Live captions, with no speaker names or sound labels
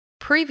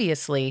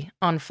Previously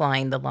on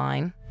Flying the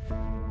Line,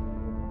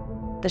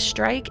 the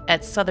strike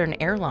at Southern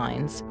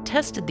Airlines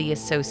tested the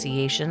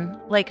association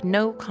like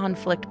no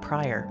conflict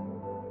prior,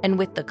 and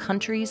with the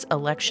country's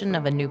election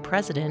of a new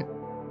president,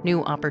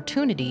 new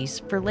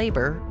opportunities for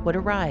labor would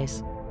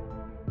arise.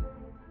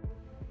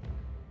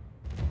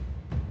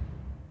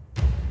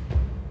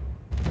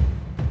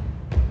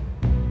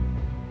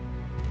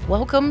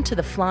 Welcome to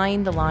the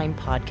Flying the Line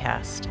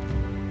podcast,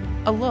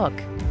 a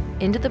look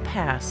into the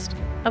past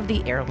of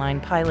the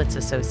Airline Pilots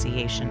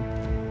Association,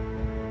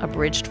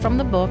 abridged from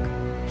the book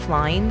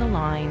Flying the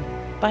Line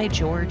by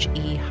George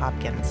E.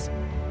 Hopkins.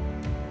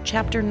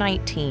 Chapter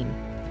 19,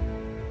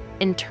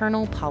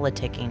 Internal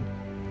Politicking,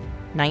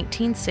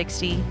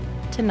 1960 to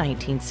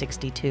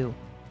 1962.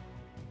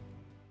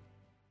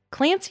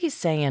 Clancy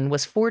Sayin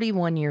was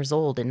 41 years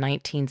old in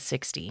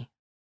 1960,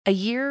 a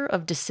year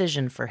of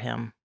decision for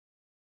him.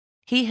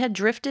 He had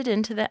drifted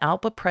into the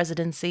ALPA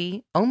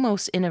presidency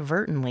almost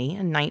inadvertently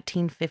in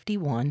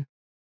 1951,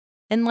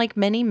 and like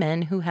many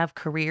men who have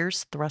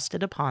careers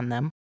thrusted upon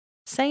them,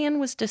 Sayin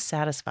was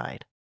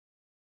dissatisfied.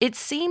 It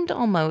seemed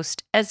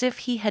almost as if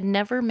he had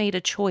never made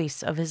a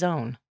choice of his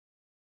own,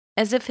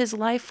 as if his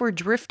life were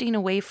drifting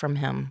away from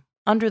him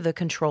under the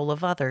control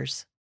of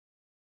others.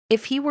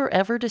 If he were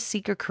ever to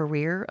seek a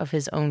career of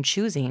his own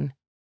choosing,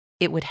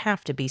 it would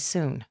have to be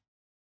soon.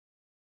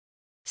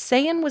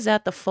 Sayin was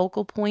at the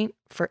focal point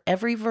for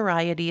every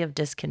variety of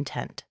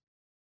discontent,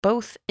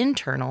 both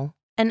internal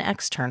and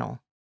external.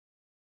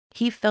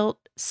 He felt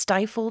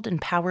stifled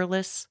and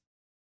powerless,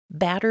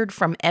 battered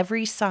from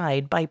every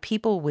side by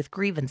people with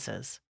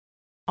grievances,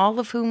 all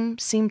of whom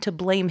seemed to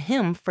blame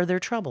him for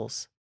their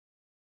troubles.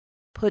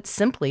 Put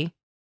simply,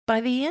 by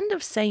the end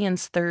of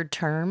Sayin's third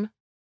term,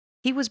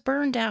 he was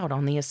burned out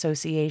on the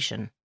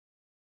association.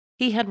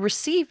 He had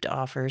received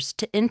offers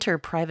to enter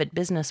private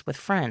business with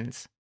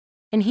friends,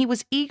 and he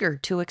was eager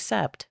to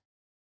accept.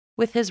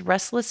 With his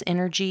restless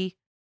energy,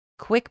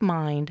 quick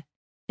mind,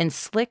 and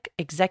slick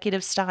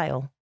executive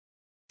style,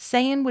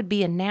 Sayin would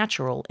be a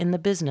natural in the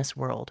business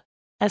world,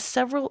 as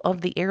several of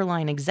the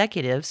airline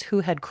executives who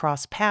had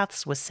crossed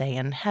paths with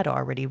Sayin had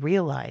already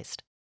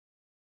realized.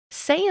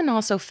 Sayin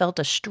also felt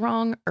a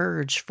strong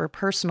urge for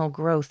personal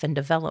growth and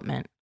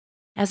development,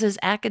 as his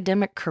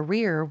academic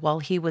career while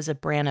he was a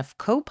Braniff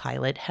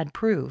co-pilot had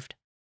proved.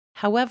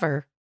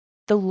 However,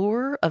 the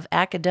lure of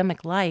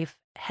academic life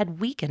had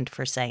weakened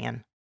for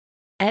Sayin.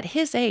 At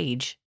his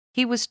age,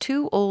 he was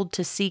too old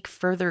to seek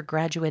further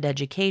graduate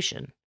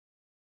education,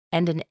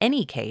 and in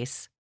any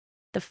case,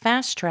 the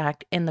fast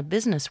track in the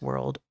business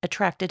world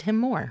attracted him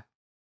more.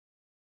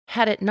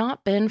 Had it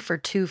not been for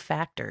two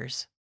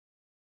factors,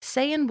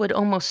 Sayin would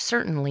almost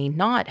certainly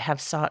not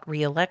have sought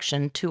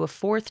re-election to a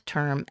fourth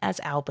term as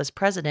ALPA's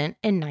president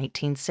in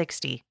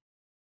 1960.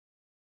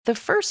 The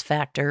first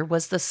factor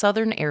was the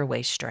Southern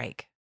Airways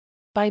strike.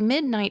 By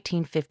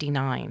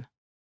mid-1959,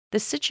 the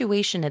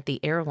situation at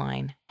the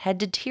airline had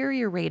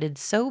deteriorated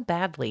so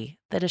badly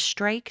that a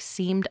strike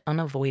seemed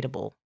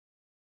unavoidable.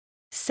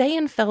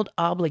 Sayin felt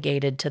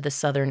obligated to the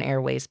Southern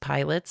Airways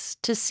pilots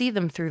to see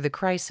them through the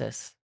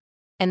crisis,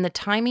 and the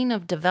timing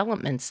of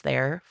developments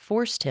there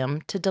forced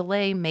him to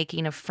delay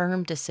making a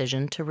firm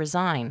decision to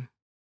resign.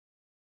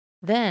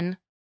 Then,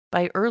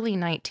 by early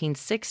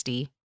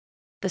 1960,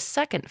 the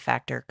second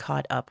factor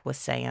caught up with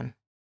Sayin,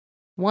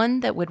 one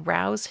that would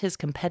rouse his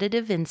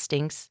competitive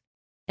instincts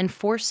and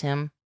force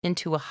him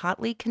into a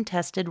hotly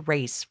contested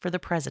race for the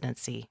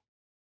presidency.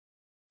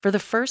 For the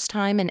first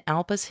time in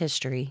ALPA's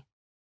history,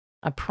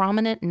 a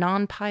prominent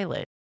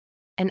non-pilot,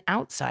 an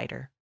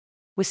outsider,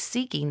 was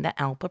seeking the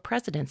ALPA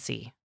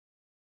presidency.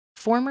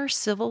 Former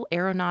Civil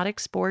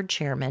Aeronautics Board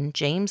Chairman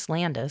James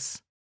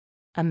Landis,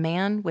 a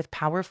man with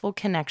powerful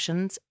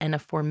connections and a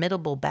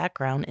formidable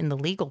background in the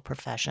legal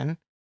profession,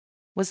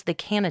 was the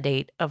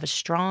candidate of a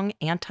strong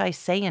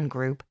anti-Sayin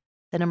group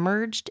that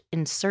emerged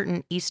in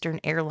certain Eastern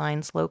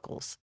Airlines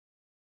locals.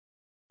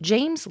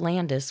 James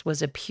Landis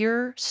was a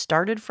pure,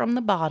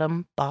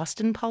 started-from-the-bottom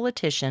Boston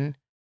politician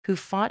who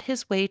fought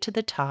his way to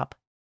the top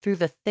through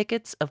the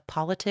thickets of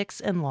politics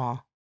and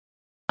law.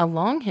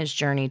 Along his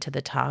journey to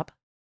the top,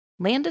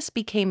 Landis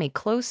became a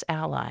close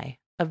ally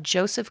of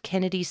Joseph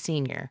Kennedy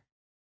Sr.,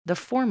 the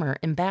former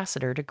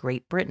ambassador to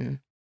Great Britain,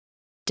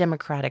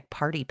 Democratic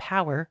Party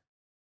power,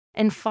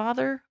 and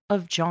father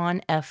of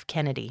John F.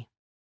 Kennedy.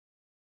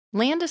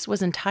 Landis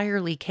was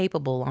entirely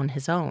capable on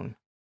his own,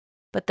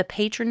 but the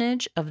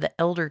patronage of the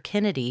elder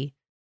Kennedy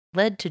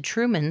led to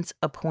Truman's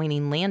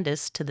appointing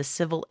Landis to the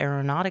Civil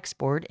Aeronautics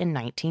Board in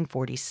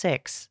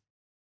 1946.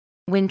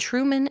 When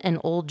Truman and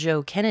old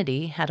Joe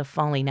Kennedy had a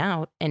falling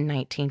out in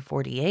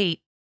 1948,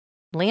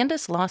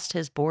 Landis lost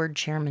his board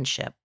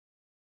chairmanship.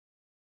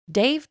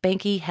 Dave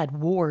Benke had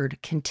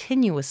warred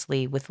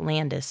continuously with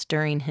Landis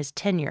during his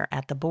tenure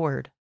at the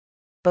board,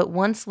 but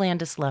once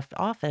Landis left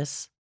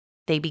office,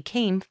 they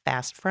became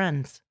fast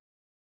friends.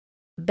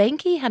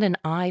 Benke had an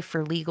eye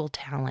for legal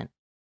talent,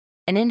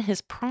 and in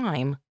his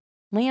prime,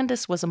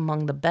 Landis was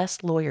among the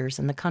best lawyers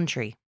in the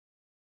country.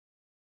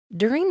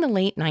 During the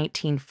late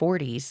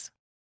 1940s,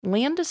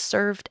 Landis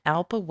served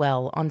ALPA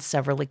well on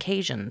several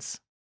occasions,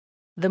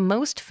 the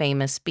most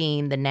famous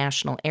being the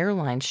National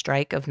Airlines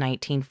strike of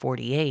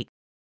 1948.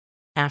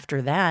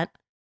 After that,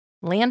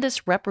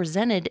 Landis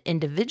represented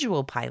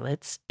individual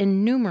pilots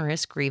in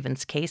numerous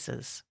grievance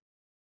cases.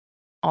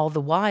 All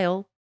the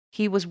while,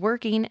 he was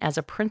working as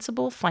a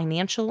principal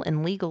financial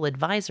and legal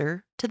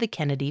advisor to the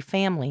Kennedy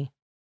family.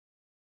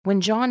 When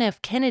John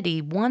F.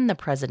 Kennedy won the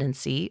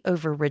presidency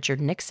over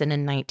Richard Nixon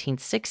in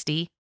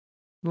 1960,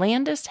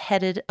 Landis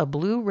headed a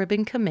Blue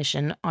Ribbon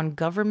Commission on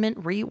government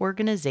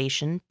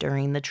reorganization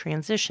during the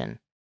transition.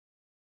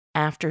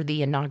 After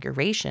the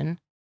inauguration,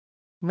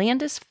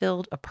 Landis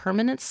filled a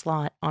permanent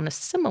slot on a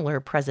similar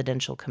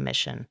presidential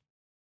commission,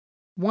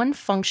 one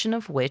function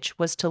of which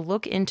was to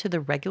look into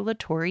the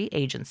regulatory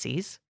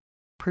agencies,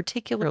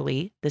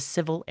 particularly the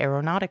Civil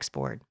Aeronautics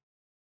Board.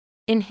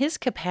 In his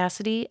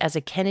capacity as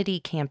a Kennedy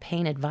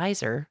campaign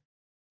advisor,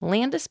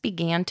 Landis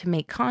began to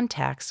make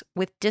contacts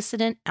with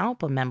dissident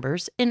ALPA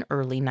members in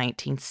early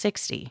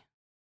 1960.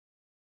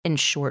 In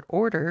short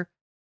order,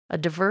 a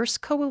diverse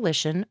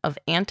coalition of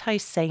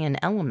anti-Sayan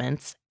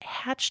elements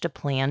hatched a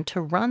plan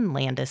to run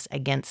Landis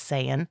against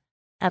Sayan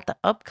at the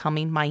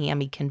upcoming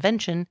Miami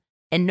Convention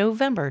in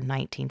November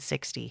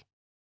 1960.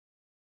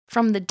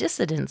 From the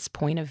dissidents'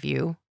 point of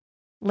view,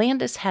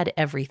 Landis had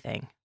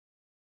everything.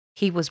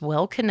 He was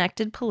well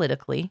connected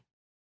politically,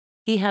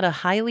 he had a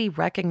highly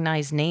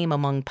recognized name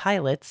among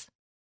pilots,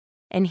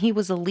 and he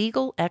was a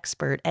legal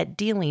expert at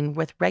dealing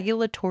with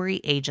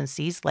regulatory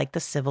agencies like the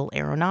Civil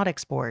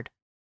Aeronautics Board.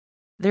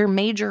 Their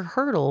major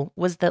hurdle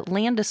was that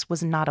Landis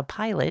was not a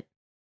pilot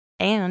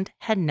and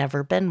had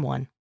never been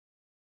one.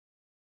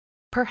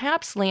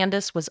 Perhaps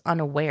Landis was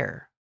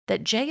unaware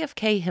that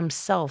JFK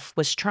himself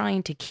was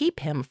trying to keep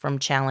him from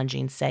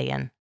challenging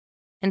Sayan,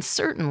 and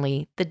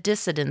certainly the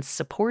dissidents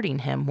supporting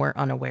him were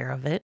unaware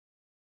of it.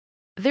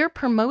 Their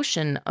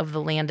promotion of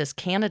the Landis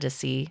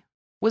candidacy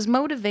was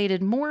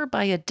motivated more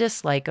by a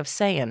dislike of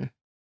Sayan,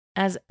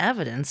 as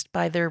evidenced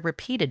by their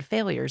repeated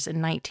failures in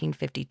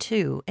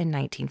 1952 and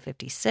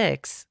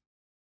 1956,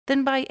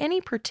 than by any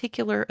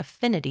particular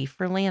affinity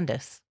for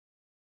Landis.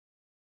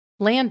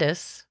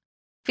 Landis,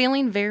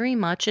 feeling very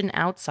much an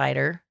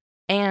outsider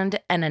and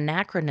an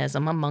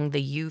anachronism among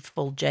the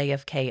youthful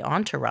JFK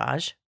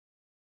entourage,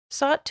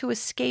 sought to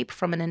escape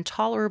from an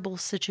intolerable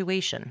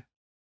situation,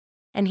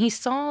 and he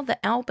saw the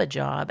ALPA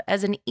job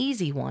as an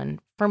easy one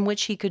from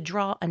which he could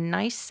draw a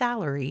nice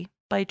salary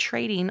by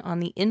trading on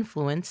the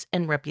influence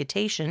and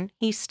reputation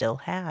he still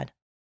had.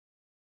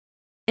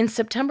 In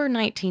September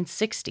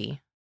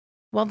 1960,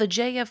 while the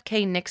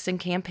JFK-Nixon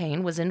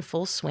campaign was in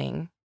full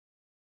swing,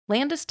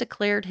 Landis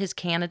declared his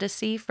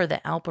candidacy for the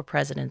ALPA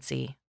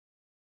presidency,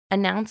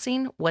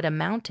 announcing what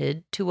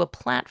amounted to a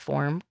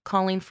platform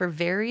calling for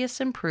various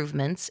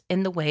improvements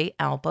in the way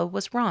ALPA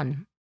was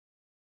run.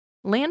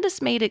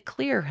 Landis made it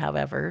clear,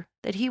 however,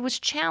 that he was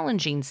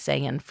challenging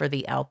Sayan for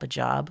the ALPA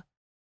job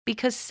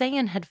because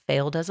Sayan had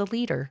failed as a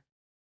leader.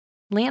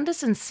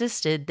 Landis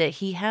insisted that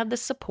he had the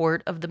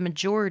support of the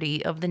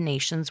majority of the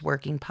nation's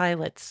working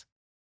pilots.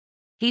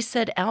 He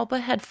said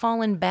ALPA had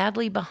fallen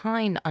badly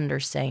behind under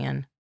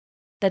Sayan,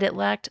 that it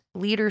lacked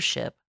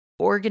leadership,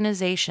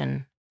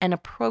 organization, and a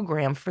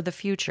program for the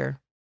future.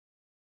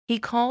 He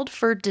called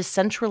for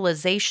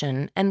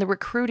decentralization and the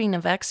recruiting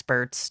of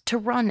experts to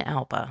run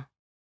ALPA,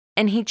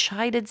 and he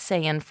chided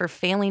Sayan for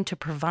failing to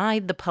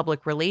provide the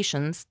public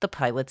relations the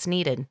pilots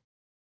needed.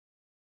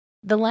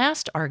 The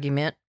last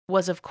argument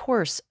was, of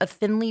course, a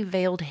thinly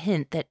veiled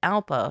hint that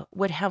ALPA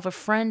would have a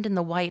friend in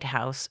the White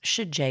House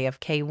should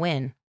JFK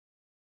win.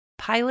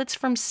 Pilots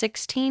from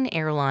 16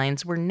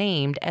 airlines were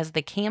named as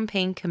the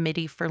campaign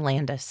committee for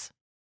Landis.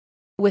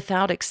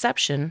 Without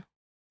exception,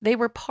 they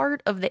were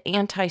part of the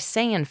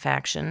anti-Sayan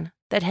faction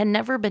that had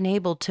never been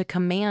able to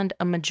command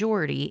a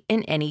majority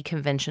in any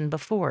convention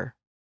before.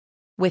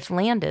 With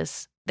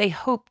Landis, they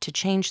hoped to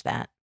change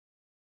that.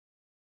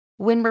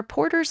 When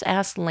reporters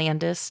asked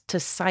Landis to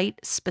cite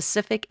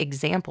specific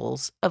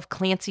examples of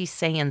Clancy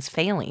Sayan's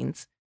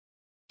failings,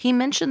 he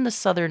mentioned the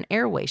Southern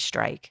Airways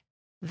strike,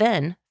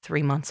 then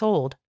 3 months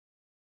old.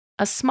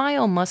 A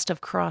smile must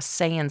have crossed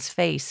Sayan's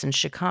face in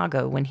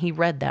Chicago when he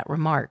read that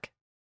remark.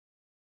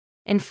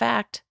 In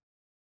fact,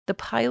 the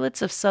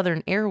pilots of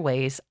Southern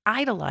Airways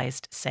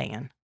idolized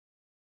Sayan.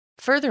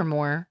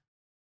 Furthermore,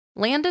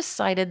 Landis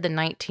cited the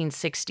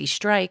 1960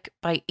 strike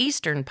by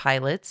Eastern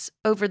pilots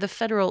over the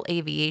Federal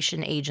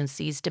Aviation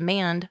Agency's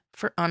demand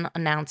for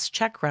unannounced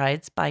check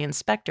rides by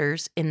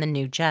inspectors in the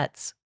new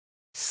jets.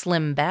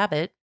 Slim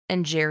Babbitt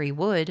and Jerry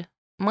Wood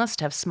must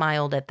have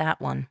smiled at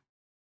that one.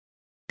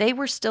 They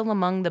were still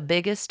among the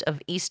biggest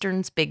of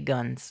Eastern's big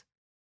guns,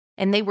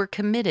 and they were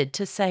committed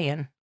to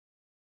Sayan.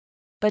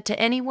 But to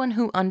anyone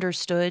who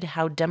understood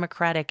how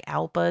democratic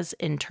ALPA's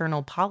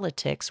internal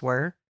politics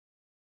were,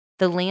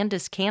 the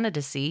Landis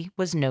candidacy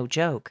was no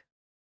joke.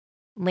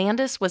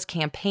 Landis was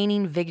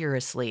campaigning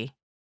vigorously,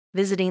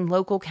 visiting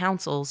local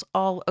councils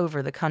all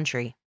over the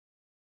country.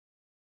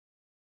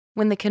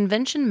 When the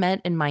convention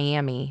met in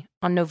Miami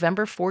on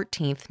November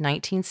 14,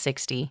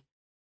 1960,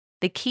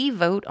 The key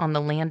vote on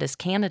the Landis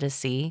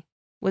candidacy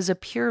was a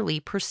purely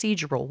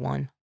procedural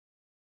one.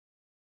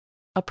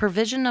 A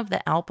provision of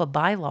the ALPA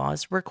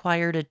bylaws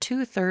required a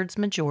 2/3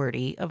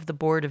 majority of the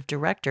board of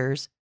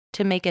directors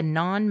to make a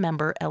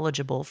non-member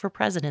eligible for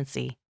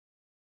presidency.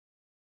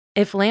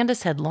 If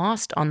Landis had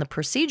lost on the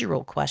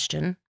procedural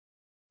question,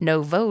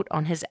 no vote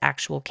on his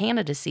actual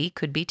candidacy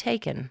could be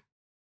taken.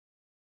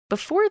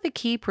 Before the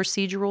key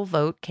procedural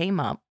vote came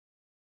up,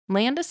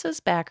 Landis's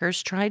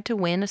backers tried to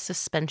win a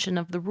suspension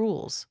of the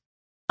rules,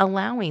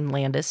 allowing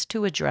Landis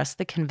to address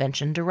the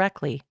convention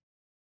directly.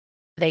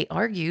 They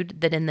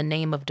argued that in the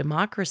name of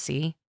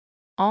democracy,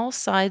 all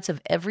sides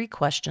of every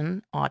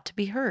question ought to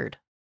be heard.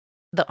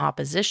 The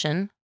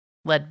opposition,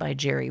 led by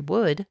Jerry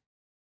Wood,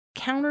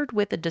 countered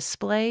with a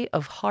display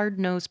of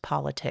hard-nosed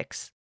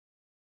politics.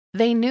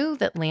 They knew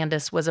that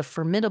Landis was a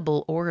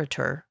formidable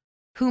orator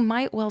who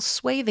might well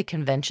sway the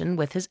convention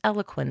with his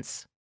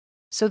eloquence,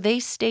 so they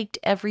staked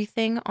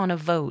everything on a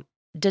vote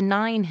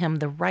denying him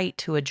the right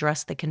to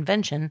address the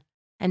convention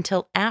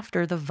until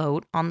after the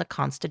vote on the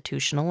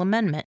constitutional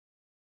amendment.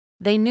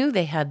 They knew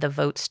they had the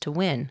votes to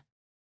win,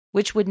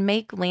 which would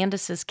make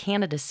Landis's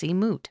candidacy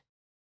moot.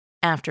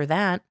 After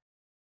that,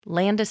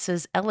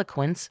 Landis's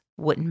eloquence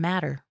wouldn't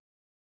matter.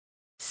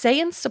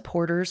 Sayen's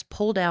supporters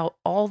pulled out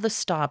all the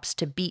stops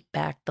to beat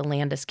back the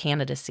Landis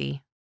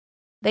candidacy.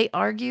 They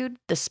argued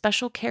the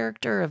special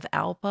character of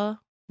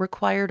ALPA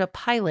required a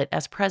pilot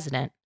as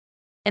president,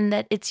 and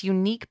that its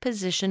unique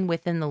position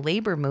within the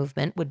labor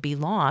movement would be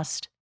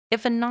lost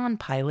if a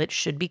non-pilot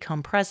should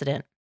become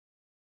president.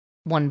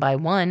 One by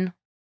one,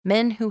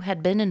 men who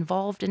had been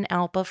involved in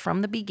ALPA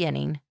from the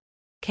beginning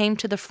came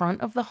to the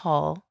front of the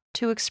hall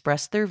to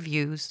express their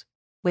views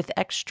with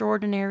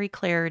extraordinary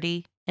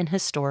clarity and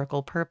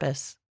historical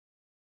purpose.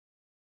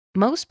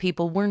 Most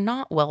people were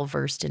not well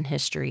versed in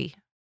history,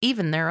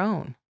 even their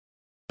own,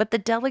 but the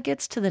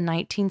delegates to the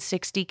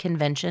 1960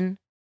 convention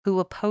who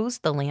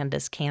opposed the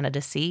Landis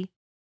candidacy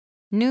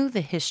knew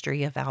the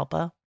history of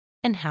ALPA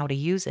and how to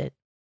use it.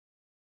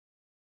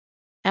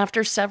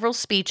 After several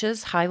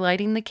speeches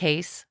highlighting the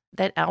case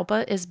that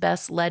ALPA is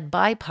best led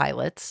by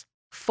pilots,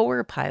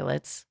 for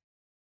pilots,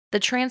 the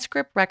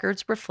transcript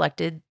records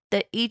reflected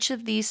that each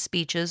of these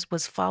speeches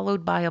was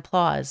followed by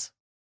applause,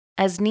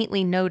 as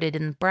neatly noted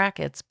in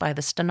brackets by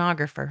the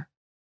stenographer.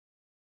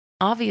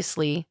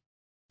 Obviously,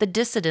 the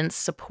dissidents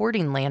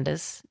supporting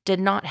Landis did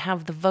not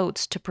have the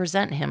votes to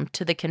present him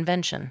to the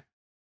convention.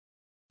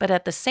 But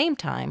at the same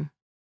time,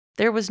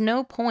 there was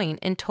no point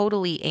in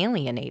totally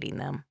alienating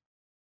them.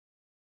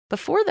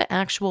 Before the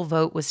actual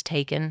vote was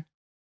taken,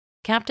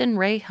 Captain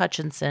Ray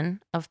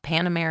Hutchinson of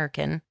Pan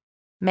American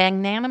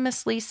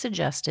magnanimously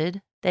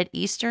suggested that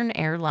Eastern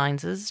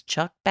Airlines'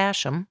 Chuck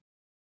Basham,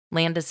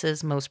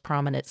 Landis's most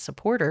prominent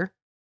supporter,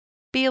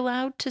 be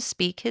allowed to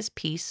speak his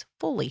piece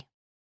fully.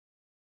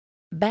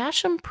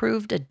 Basham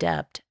proved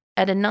adept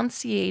at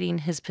enunciating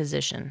his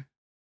position,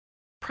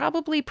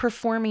 probably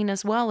performing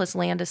as well as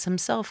Landis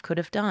himself could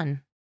have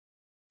done.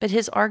 But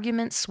his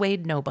argument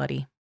swayed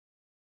nobody.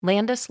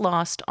 Landis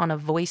lost on a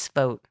voice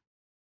vote,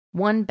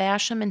 one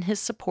Basham and his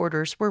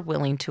supporters were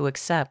willing to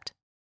accept.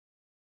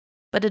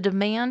 But a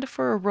demand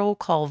for a roll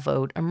call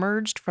vote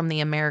emerged from the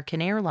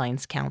American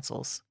Airlines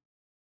councils.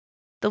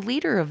 The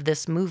leader of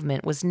this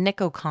movement was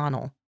Nick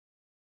O'Connell,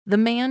 the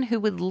man who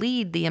would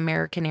lead the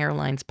American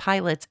Airlines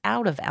pilots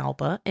out of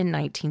ALPA in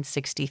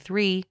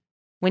 1963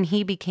 when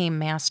he became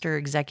Master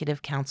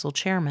Executive Council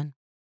chairman.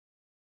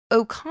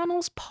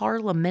 O'Connell's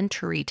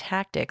parliamentary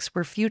tactics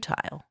were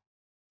futile,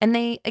 and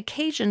they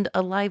occasioned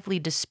a lively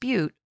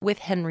dispute with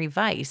Henry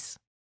Weiss,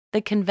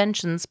 the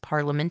convention's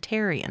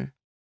parliamentarian.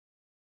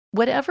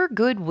 Whatever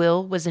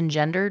goodwill was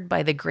engendered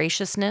by the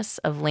graciousness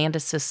of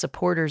Landis's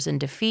supporters in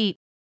defeat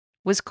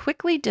was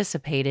quickly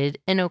dissipated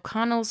in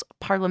O'Connell's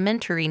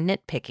parliamentary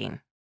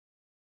nitpicking.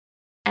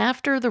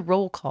 After the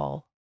roll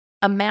call,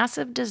 a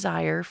massive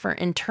desire for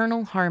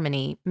internal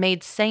harmony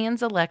made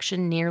Sayen's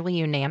election nearly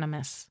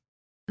unanimous.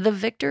 The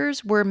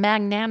victors were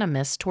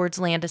magnanimous towards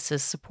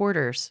Landis's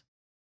supporters.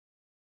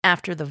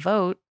 After the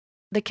vote,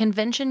 the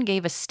convention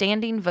gave a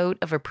standing vote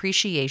of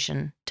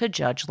appreciation to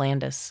Judge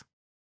Landis.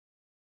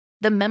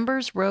 The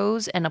members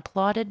rose and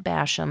applauded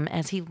Basham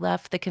as he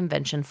left the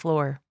convention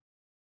floor.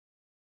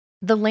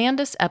 The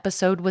Landis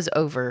episode was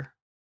over,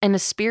 and a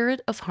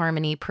spirit of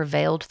harmony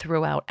prevailed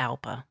throughout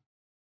ALPA.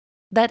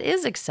 That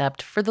is,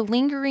 except for the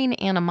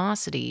lingering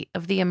animosity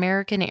of the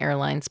American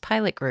Airlines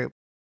pilot group.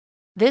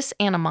 This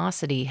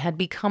animosity had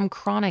become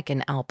chronic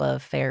in ALPA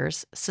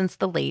affairs since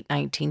the late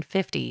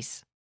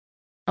 1950s.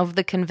 Of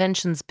the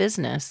convention's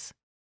business,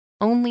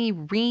 only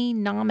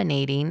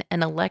re-nominating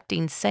and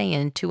electing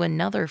Sayen to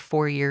another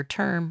 4-year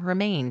term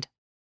remained.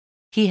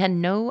 He had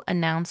no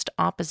announced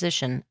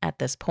opposition at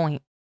this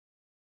point.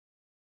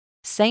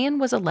 Sayen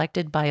was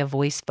elected by a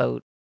voice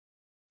vote.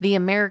 The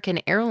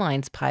American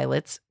Airlines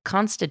pilots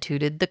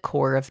constituted the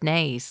core of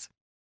nays.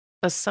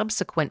 A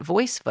subsequent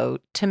voice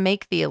vote to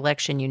make the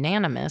election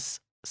unanimous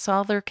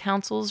saw their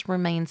councils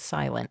remain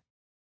silent.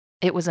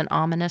 It was an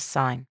ominous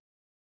sign.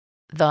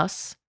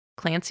 Thus,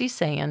 Clancy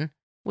Sayen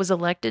was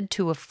elected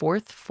to a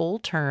fourth full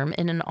term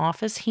in an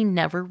office he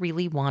never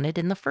really wanted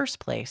in the first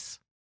place.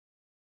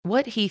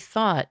 What he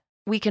thought,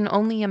 we can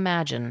only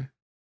imagine,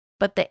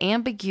 but the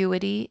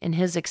ambiguity in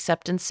his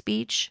acceptance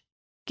speech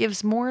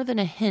gives more than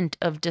a hint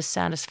of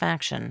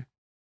dissatisfaction,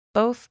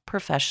 both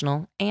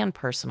professional and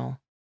personal.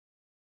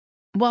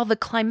 While the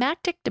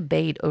climactic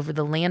debate over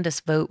the Landis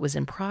vote was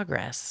in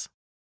progress,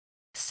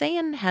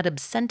 Sayin had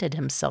absented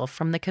himself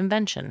from the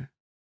convention.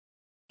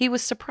 He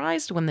was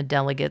surprised when the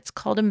delegates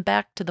called him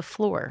back to the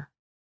floor,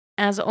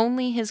 as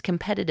only his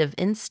competitive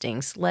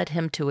instincts led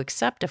him to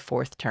accept a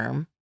fourth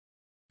term,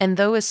 and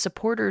though his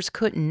supporters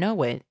couldn't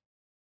know it,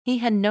 he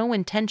had no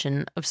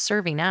intention of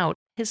serving out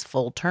his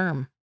full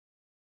term.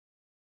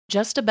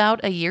 Just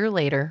about a year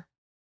later,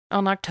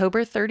 on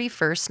October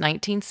 31st,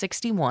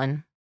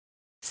 1961,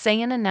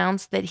 Sayin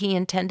announced that he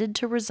intended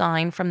to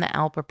resign from the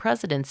ALPA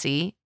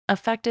presidency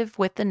effective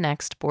with the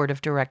next Board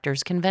of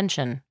Directors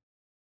convention,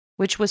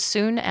 which was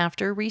soon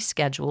after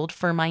rescheduled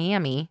for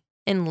Miami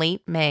in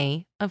late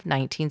May of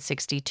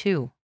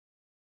 1962.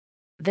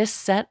 This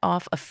set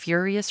off a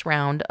furious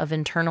round of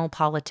internal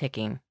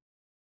politicking,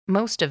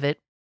 most of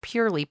it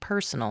purely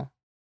personal.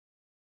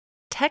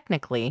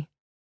 Technically,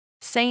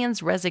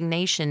 Sayin's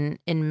resignation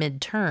in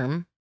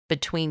midterm,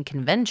 between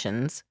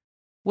conventions,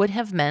 would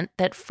have meant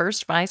that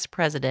first Vice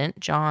President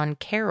John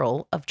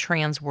Carroll of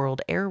Trans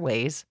World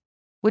Airways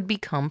would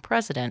become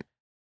president.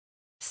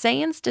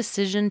 Sayin's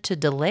decision to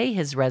delay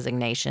his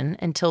resignation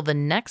until the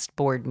next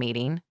board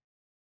meeting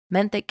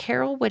meant that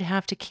Carroll would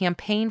have to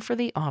campaign for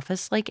the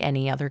office like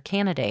any other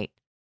candidate.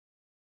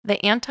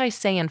 The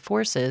anti-Sayin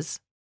forces,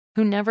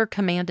 who never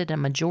commanded a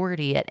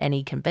majority at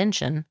any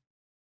convention,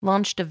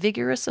 launched a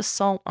vigorous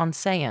assault on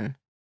Sayin,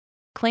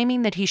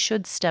 claiming that he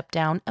should step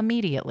down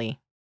immediately.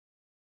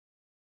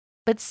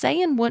 But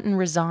Sayin wouldn't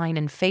resign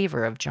in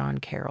favor of John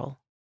Carroll.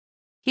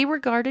 He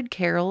regarded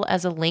Carroll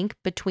as a link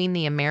between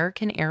the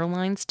American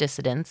Airlines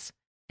dissidents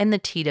and the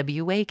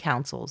TWA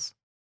councils,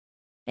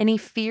 and he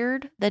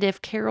feared that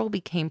if Carroll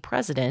became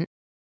president,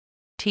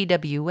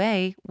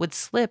 TWA would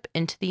slip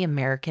into the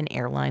American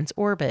Airlines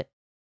orbit.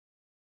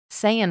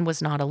 Sayin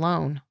was not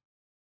alone.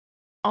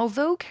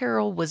 Although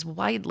Carroll was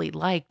widely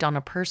liked on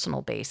a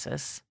personal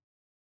basis,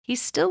 he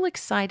still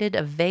excited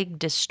a vague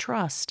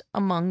distrust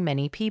among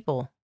many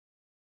people.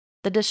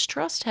 The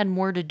distrust had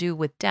more to do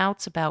with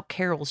doubts about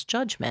Carroll's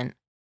judgment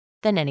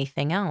than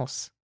anything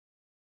else.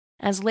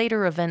 As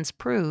later events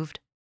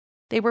proved,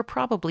 they were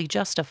probably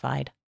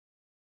justified.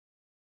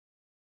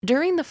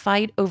 During the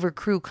fight over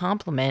crew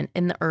complement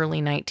in the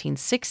early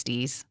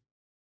 1960s,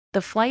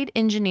 the Flight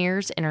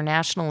Engineers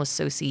International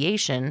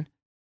Association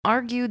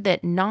argued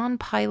that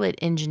non-pilot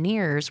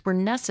engineers were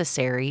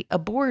necessary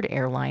aboard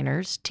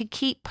airliners to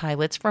keep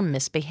pilots from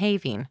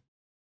misbehaving.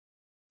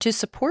 To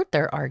support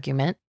their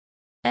argument,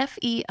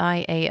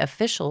 FEIA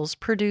officials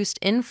produced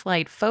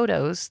in-flight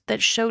photos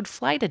that showed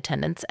flight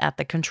attendants at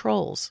the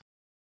controls,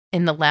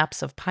 in the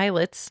laps of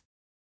pilots,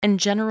 and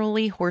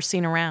generally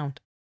horsing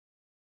around.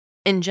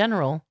 In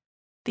general,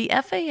 the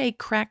FAA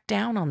cracked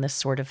down on this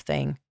sort of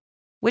thing,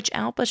 which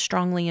ALPA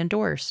strongly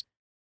endorsed,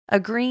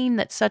 agreeing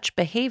that such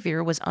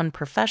behavior was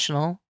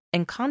unprofessional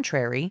and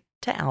contrary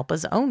to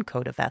ALPA's own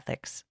code of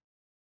ethics.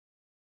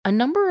 A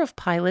number of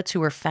pilots who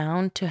were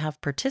found to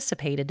have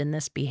participated in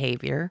this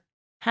behavior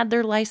had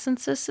their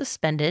licenses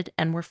suspended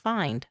and were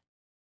fined.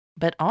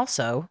 But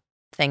also,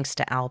 thanks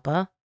to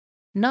ALPA,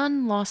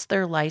 none lost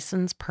their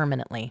license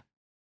permanently.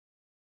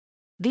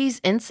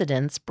 These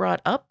incidents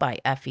brought up by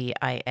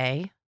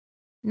FEIA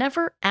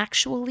never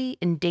actually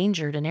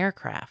endangered an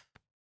aircraft,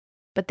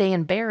 but they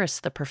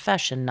embarrassed the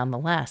profession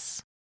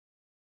nonetheless.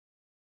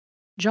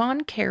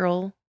 John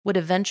Carroll would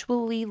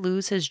eventually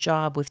lose his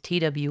job with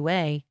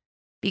TWA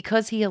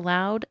because he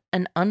allowed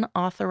an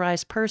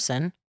unauthorized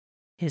person,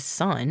 his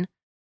son,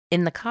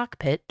 in the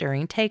cockpit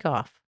during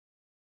takeoff.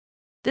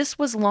 This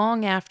was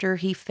long after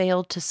he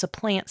failed to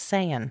supplant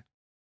Sayin,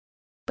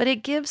 but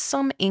it gives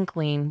some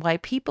inkling why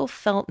people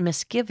felt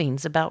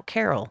misgivings about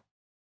Carroll,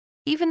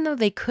 even though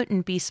they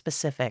couldn't be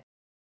specific.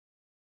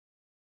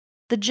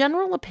 The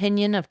general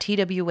opinion of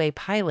TWA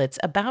pilots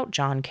about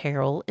John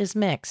Carroll is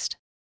mixed.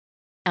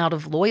 Out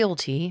of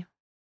loyalty,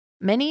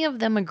 many of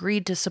them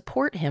agreed to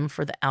support him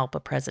for the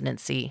ALPA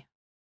presidency,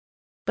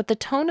 but the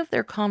tone of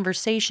their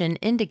conversation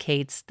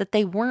indicates that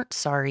they weren't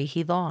sorry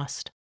he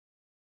lost.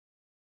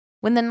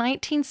 When the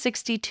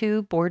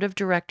 1962 Board of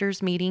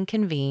Directors meeting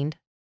convened,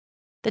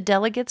 the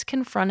delegates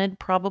confronted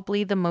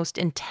probably the most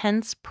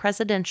intense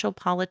presidential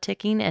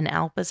politicking in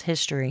ALPA's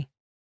history.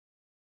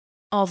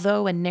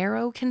 Although a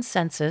narrow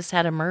consensus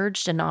had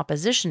emerged in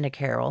opposition to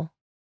Carroll,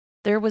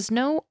 there was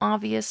no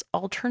obvious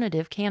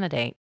alternative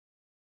candidate.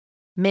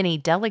 Many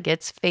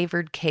delegates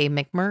favored Kay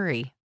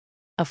McMurray,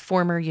 a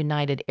former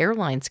United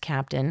Airlines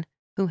captain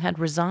who had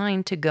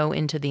resigned to go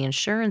into the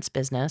insurance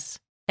business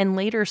and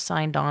later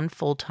signed on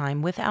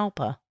full-time with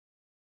ALPA.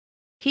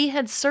 He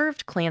had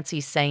served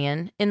Clancy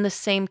Sayin in the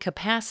same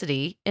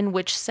capacity in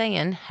which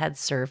Sayin had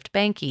served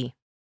Banky,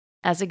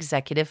 as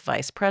executive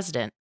vice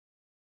president.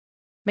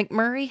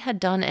 McMurray had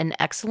done an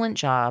excellent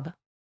job,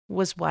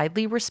 was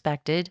widely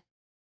respected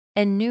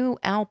and knew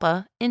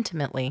ALPA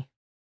intimately.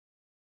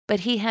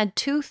 But he had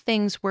two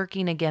things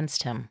working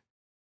against him.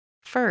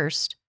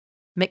 First,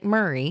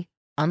 McMurray,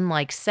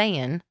 unlike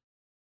Sayin,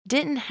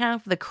 didn't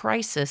have the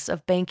crisis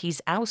of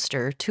Banky's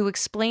ouster to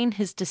explain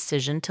his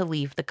decision to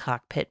leave the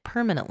cockpit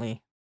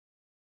permanently.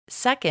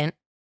 Second,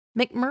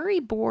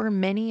 McMurray bore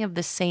many of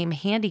the same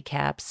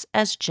handicaps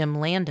as Jim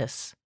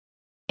Landis,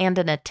 and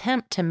an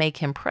attempt to make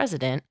him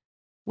president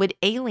would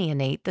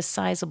alienate the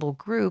sizable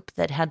group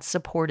that had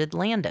supported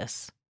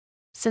Landis,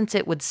 since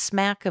it would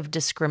smack of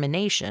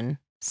discrimination,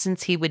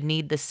 since he would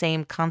need the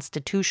same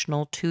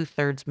constitutional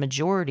 2/3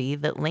 majority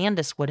that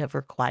Landis would have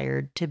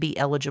required to be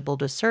eligible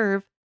to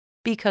serve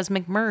because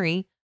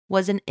McMurray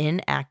was an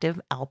inactive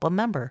ALPA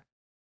member.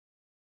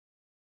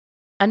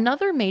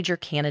 Another major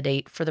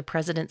candidate for the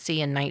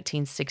presidency in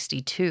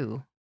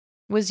 1962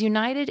 was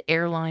United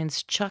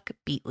Airlines' Chuck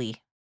Beatley.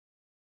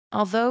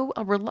 Although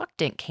a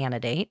reluctant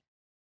candidate,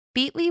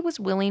 Beatley was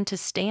willing to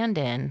stand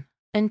in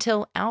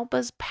until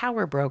ALPA's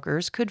power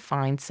brokers could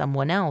find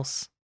someone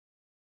else.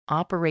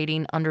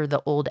 Operating under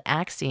the old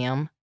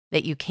axiom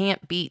that you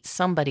can't beat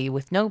somebody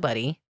with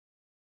nobody,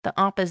 the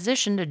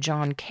opposition to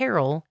John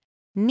Carroll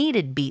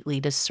needed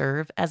Beatley to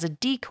serve as a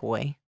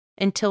decoy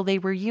until they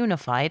were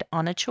unified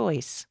on a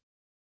choice.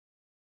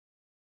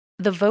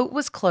 The vote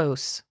was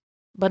close,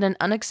 but an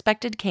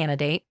unexpected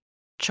candidate,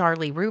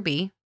 Charlie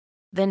Ruby,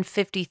 then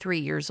 53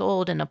 years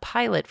old and a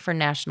pilot for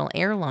National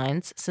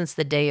Airlines since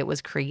the day it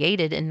was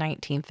created in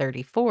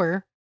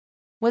 1934,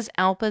 was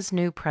ALPA's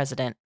new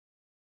president.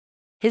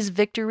 His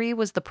victory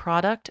was the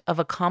product of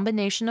a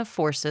combination of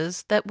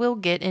forces that we'll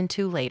get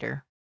into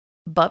later.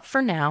 But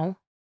for now,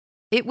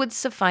 it would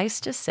suffice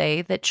to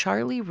say that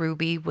Charlie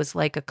Ruby was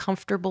like a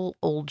comfortable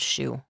old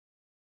shoe.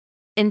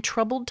 In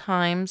troubled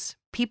times,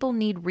 people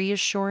need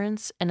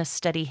reassurance and a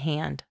steady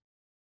hand.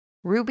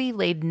 Ruby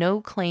laid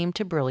no claim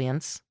to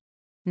brilliance,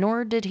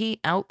 nor did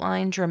he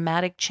outline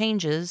dramatic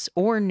changes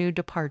or new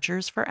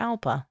departures for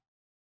ALPA.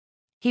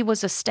 He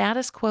was a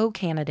status quo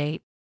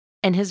candidate,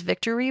 and his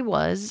victory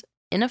was,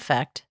 in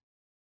effect,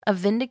 a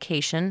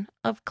vindication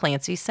of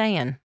Clancy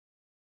Sayin.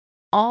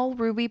 All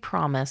Ruby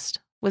promised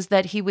was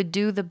that he would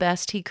do the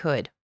best he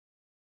could.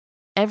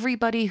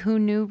 Everybody who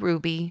knew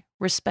Ruby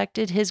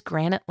respected his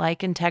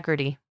granite-like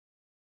integrity.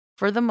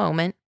 For the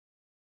moment,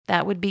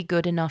 that would be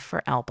good enough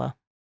for ALPA.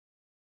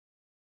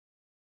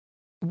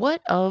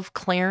 What of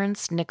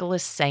Clarence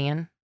Nicholas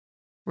Sayin,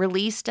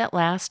 released at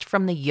last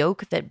from the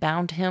yoke that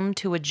bound him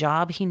to a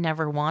job he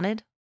never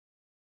wanted?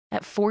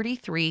 At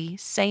 43,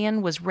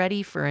 Sayin was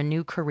ready for a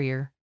new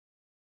career.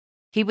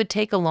 He would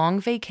take a long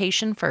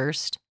vacation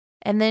first,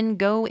 and then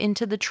go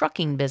into the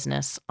trucking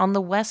business on the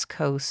West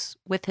Coast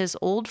with his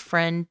old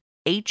friend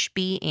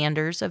H.B.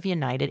 Anders of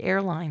United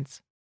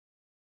Airlines.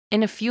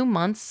 In a few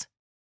months,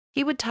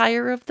 he would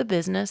tire of the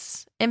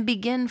business and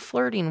begin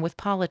flirting with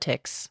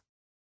politics.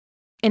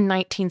 In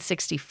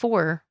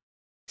 1964,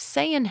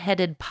 Sayin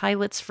headed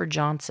Pilots for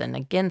Johnson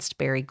against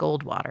Barry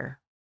Goldwater.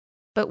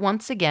 But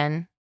once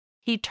again,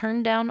 he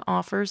turned down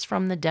offers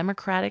from the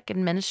Democratic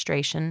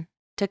administration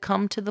to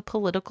come to the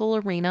political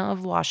arena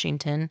of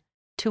Washington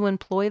to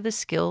employ the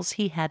skills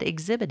he had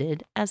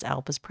exhibited as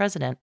ALPA's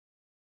president.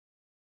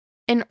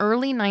 In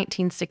early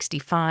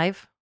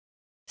 1965,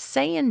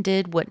 Sayin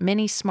did what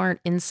many smart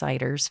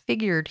insiders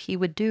figured he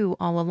would do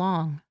all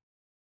along.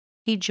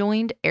 He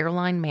joined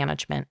airline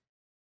management.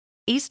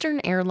 Eastern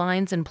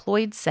Airlines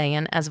employed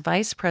Sayin as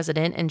vice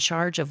president in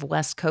charge of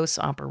West Coast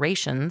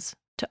operations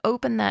to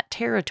open that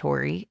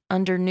territory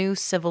under new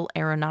Civil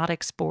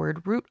Aeronautics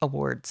Board route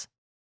awards.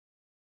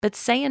 But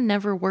Sayin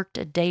never worked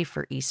a day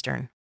for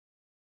Eastern.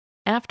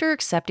 After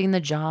accepting the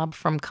job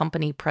from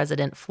company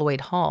president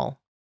Floyd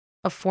Hall,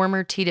 a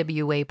former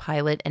TWA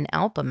pilot and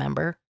ALPA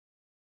member,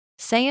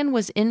 Sayin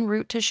was en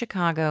route to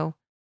Chicago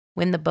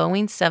when the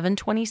Boeing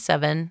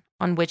 727,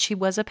 on which he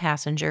was a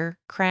passenger,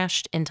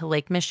 crashed into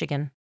Lake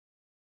Michigan.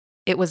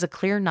 It was a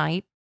clear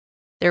night,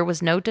 there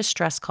was no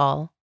distress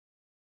call,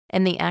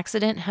 and the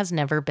accident has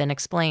never been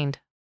explained.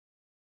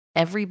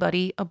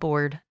 Everybody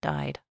aboard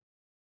died.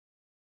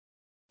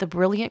 The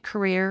brilliant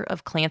career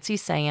of Clancy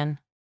Sayin,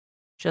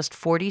 just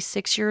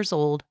 46 years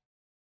old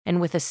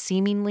and with a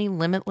seemingly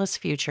limitless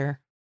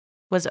future,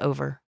 was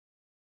over.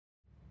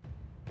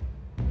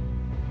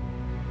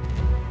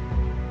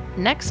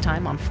 Next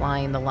time on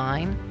Flying the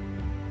Line,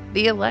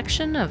 the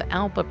election of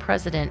ALPA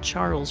President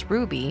Charles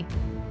Ruby,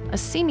 a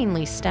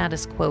seemingly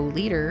status quo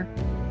leader,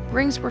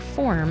 brings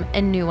reform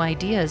and new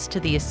ideas to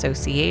the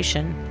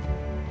association,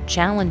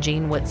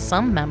 challenging what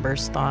some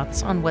members'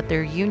 thoughts on what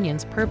their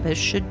union's purpose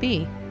should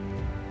be.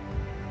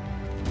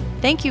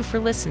 Thank you for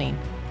listening.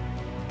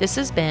 This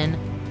has been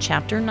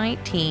Chapter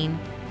 19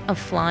 of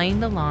Flying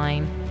the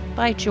Line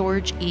by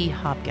George E.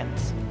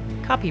 Hopkins.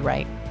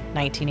 Copyright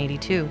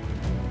 1982.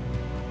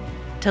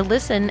 To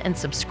listen and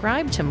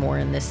subscribe to more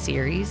in this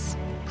series,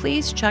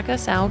 please check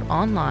us out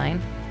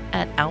online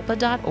at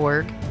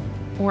alpa.org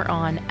or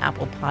on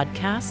Apple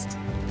Podcasts,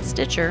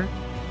 Stitcher,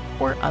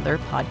 or other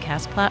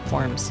podcast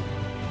platforms.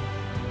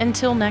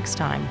 Until next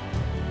time,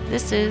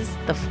 This is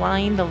the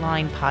Flying the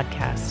Line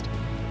podcast,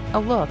 a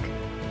look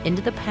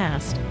into the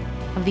past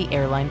of the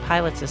Airline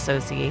Pilots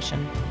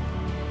Association.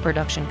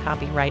 Production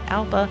copyright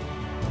ALPA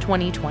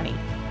 2020.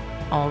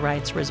 All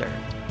rights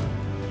reserved.